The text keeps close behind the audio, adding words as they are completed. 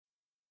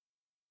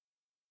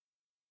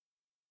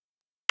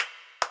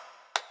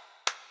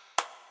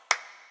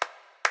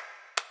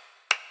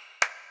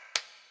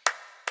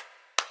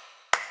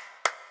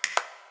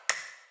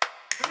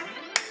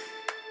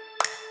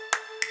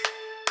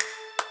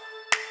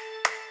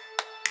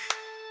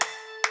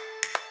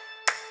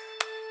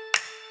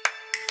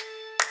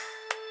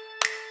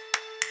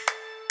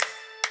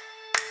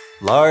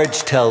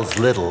Large tells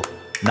little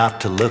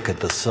not to look at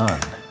the sun.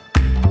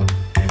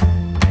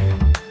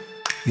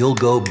 You'll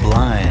go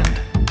blind,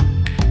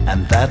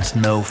 and that's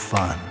no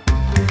fun.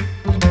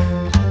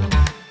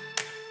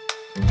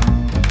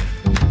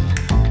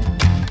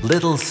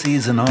 Little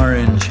sees an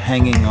orange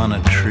hanging on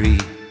a tree,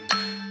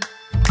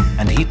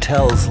 and he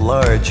tells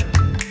Large,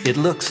 "It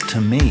looks to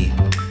me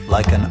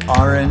like an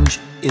orange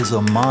is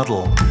a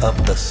model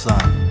of the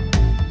sun.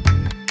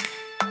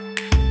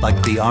 Like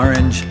the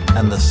orange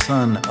and the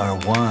sun are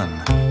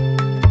one."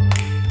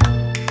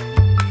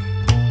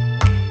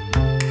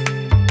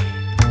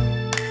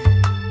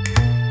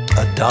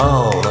 A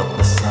doll of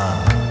the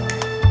sun.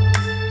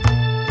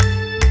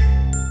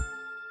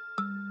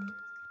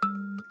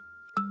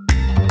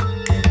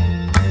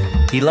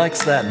 He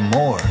likes that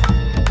more.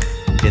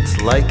 It's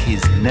like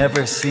he's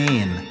never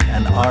seen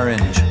an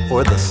orange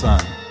or the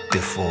sun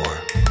before.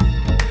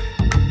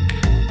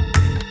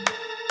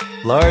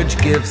 Large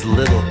gives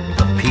Little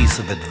a piece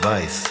of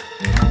advice.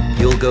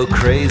 You'll go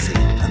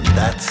crazy, and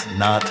that's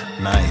not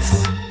nice.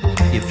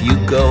 If you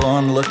go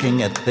on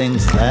looking at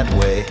things that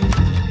way,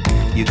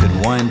 you could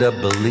wind up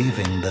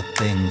believing the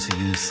things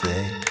you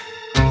say.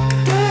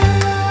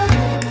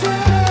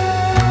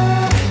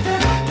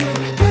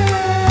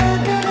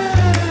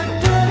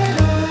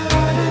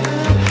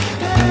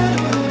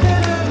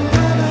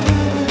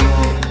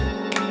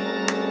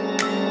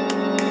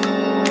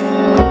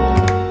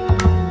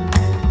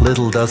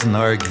 Little doesn't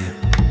argue.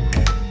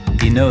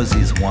 He knows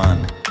he's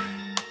won.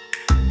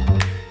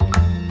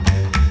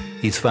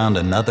 He's found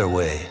another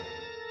way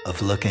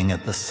of looking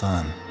at the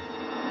sun.